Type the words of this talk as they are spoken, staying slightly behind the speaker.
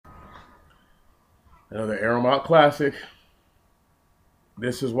Another Aramount classic.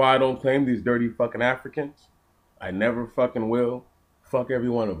 This is why I don't claim these dirty fucking Africans. I never fucking will. Fuck every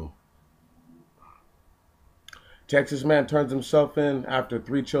one of them. Texas man turns himself in after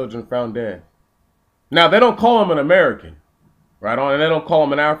 3 children found dead. Now, they don't call him an American, right on, and they don't call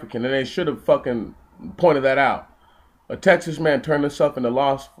him an African, and they should have fucking pointed that out. A Texas man turned himself into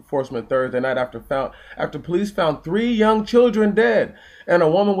law enforcement Thursday night after police found 3 young children dead and a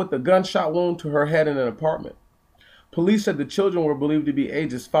woman with a gunshot wound to her head in an apartment. Police said the children were believed to be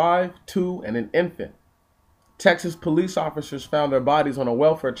ages 5, 2, and an infant. Texas police officers found their bodies on a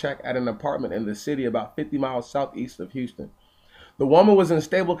welfare check at an apartment in the city about 50 miles southeast of Houston. The woman was in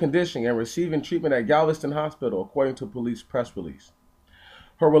stable condition and receiving treatment at Galveston Hospital, according to police press release.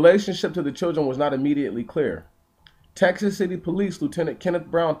 Her relationship to the children was not immediately clear. Texas City Police Lieutenant Kenneth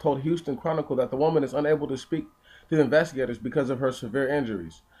Brown told Houston Chronicle that the woman is unable to speak to the investigators because of her severe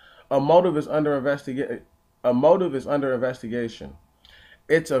injuries. A motive is under investigation.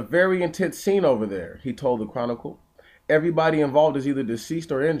 It's a very intense scene over there, he told the Chronicle. Everybody involved is either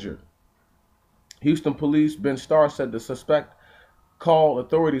deceased or injured. Houston Police Ben Starr said the suspect called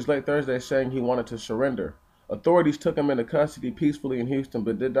authorities late Thursday saying he wanted to surrender. Authorities took him into custody peacefully in Houston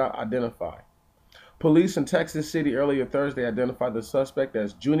but did not identify. Police in Texas City earlier Thursday identified the suspect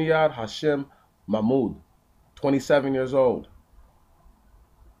as Juniad Hashim Mahmoud, 27 years old.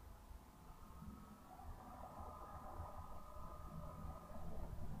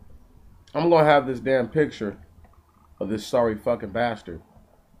 I'm going to have this damn picture of this sorry fucking bastard.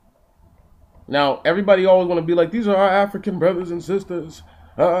 Now, everybody always want to be like, these are our African brothers and sisters.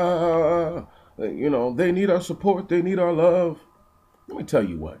 They need our support. They need our love. Let me tell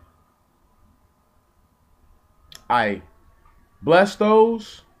you what. I bless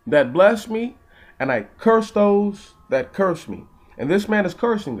those that bless me, and I curse those that curse me. And this man is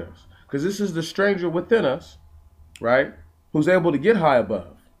cursing us, because this is the stranger within us, right, who's able to get high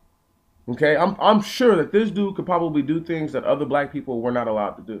above. Okay, I'm sure that this dude could probably do things that other black people were not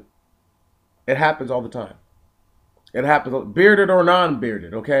allowed to do. It happens all the time. It happens, bearded or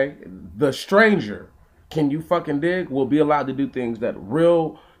non-bearded, okay? The stranger, can you fucking dig, will be allowed to do things that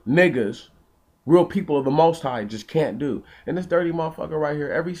real niggas, real people of the Most High just can't do. And this dirty motherfucker right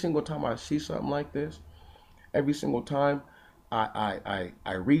here, every single time I see something like this, every single time I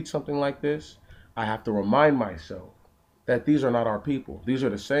read something like this, I have to remind myself that these are not our people. These are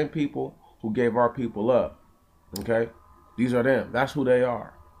the same people who gave our people up, okay? These are them. That's who they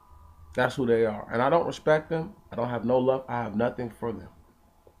are. That's who they are. And I don't respect them. I don't have no love. I have nothing for them.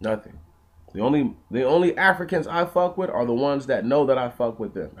 Nothing. The only Africans I fuck with are the ones that know that I fuck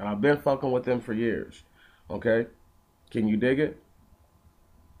with them. And I've been fucking with them for years. Okay? Can you dig it?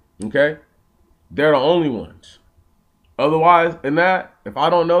 Okay? They're the only ones. Otherwise, in that, if I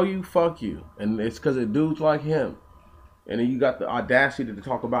don't know you, fuck you. And it's because of dudes like him. And then you got the audacity to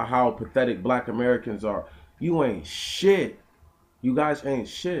talk about how pathetic black Americans are. You ain't shit. You guys ain't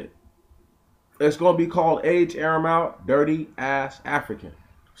shit. It's going to be called Age Aramount Dirty Ass African.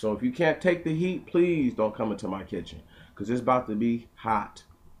 So if you can't take the heat, please don't come into my kitchen. Because it's about to be hot.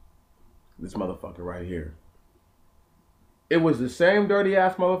 This motherfucker right here. It was the same dirty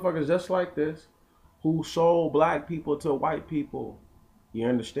ass motherfuckers just like this who sold black people to white people. You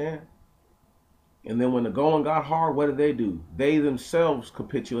understand? And then when the going got hard, what did they do? They themselves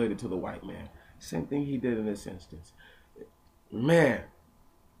capitulated to the white man. Same thing he did in this instance. Man,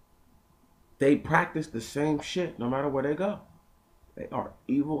 they practice the same shit no matter where they go. They are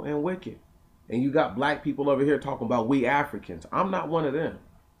evil and wicked. And you got black people over here talking about we Africans. I'm not one of them.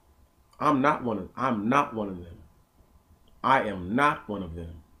 I'm not one of them. I am not one of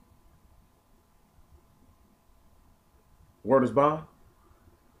them. Word is bond.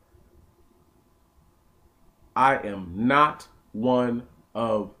 I am not one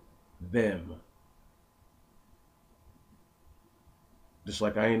of them. Just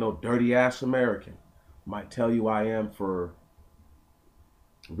like I ain't no dirty ass American. Might tell you I am for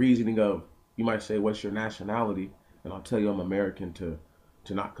reasoning of, you might say, what's your nationality? And I'll tell you I'm American to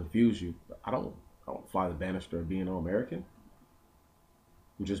not confuse you. I don't fly the banister of being no American.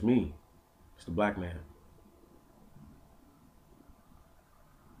 I'm just me. It's the black man.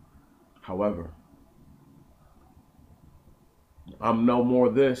 However, I'm no more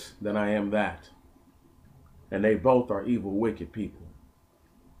this than I am that. And they both are evil, wicked people.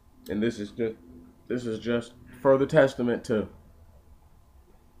 And this is just further testament to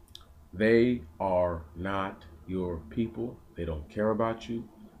they are not your people. They don't care about you.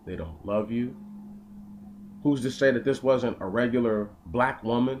 They don't love you. Who's to say that this wasn't a regular black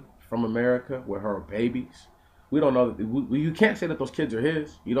woman from America with her babies? We don't know that. You can't say that those kids are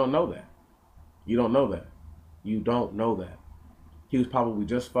his. You don't know that. You don't know that. You don't know that. He was probably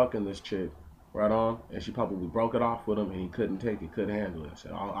just fucking this chick, right on, and she probably broke it off with him, and he couldn't take it, couldn't handle it.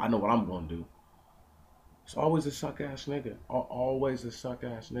 Said, I know what I'm gonna do. It's always a suck ass nigga. Always a suck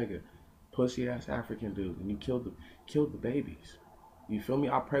ass nigga. Pussy ass African dude. And you killed the babies. You feel me?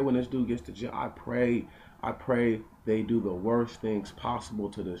 I pray when this dude gets to jail, I pray they do the worst things possible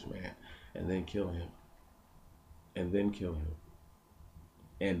to this man. And then kill him. And then kill him.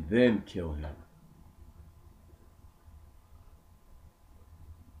 And then kill him.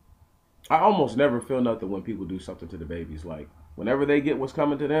 I almost never feel nothing when people do something to the babies. Like, whenever they get what's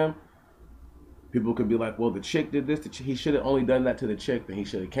coming to them, people could be like, well, the chick did this. He should have only done that to the chick. Then he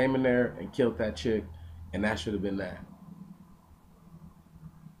should have came in there and killed that chick. And that should have been that.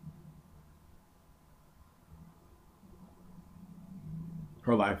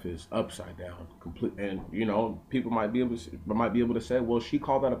 Her life is upside down, complete. And you know, people might be able to say, well, she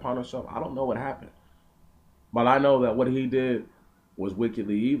called that upon herself. I don't know what happened, but I know that what he did was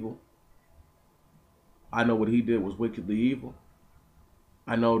wickedly evil. I know what he did was wickedly evil.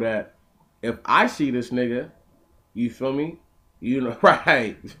 I know that if I see this nigga, you feel me? You know,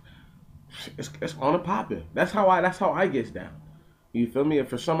 right? It's on and popping. That's how I gets down. You feel me? If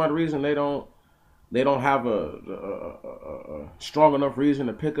for some odd reason they don't have a strong enough reason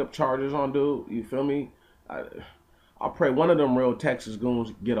to pick up charges on dude, you feel me? I pray one of them real Texas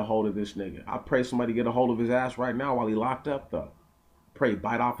goons get a hold of this nigga. I pray somebody get a hold of his ass right now while he locked up though. Pray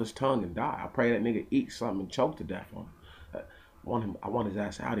bite off his tongue and die. I pray that nigga eat something and choke to death on him. I want his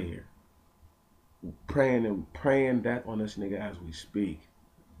ass out of here. Praying death on this nigga as we speak.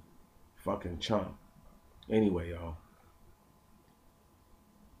 Fucking chump. Anyway, y'all.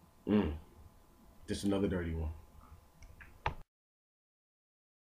 Just another dirty one.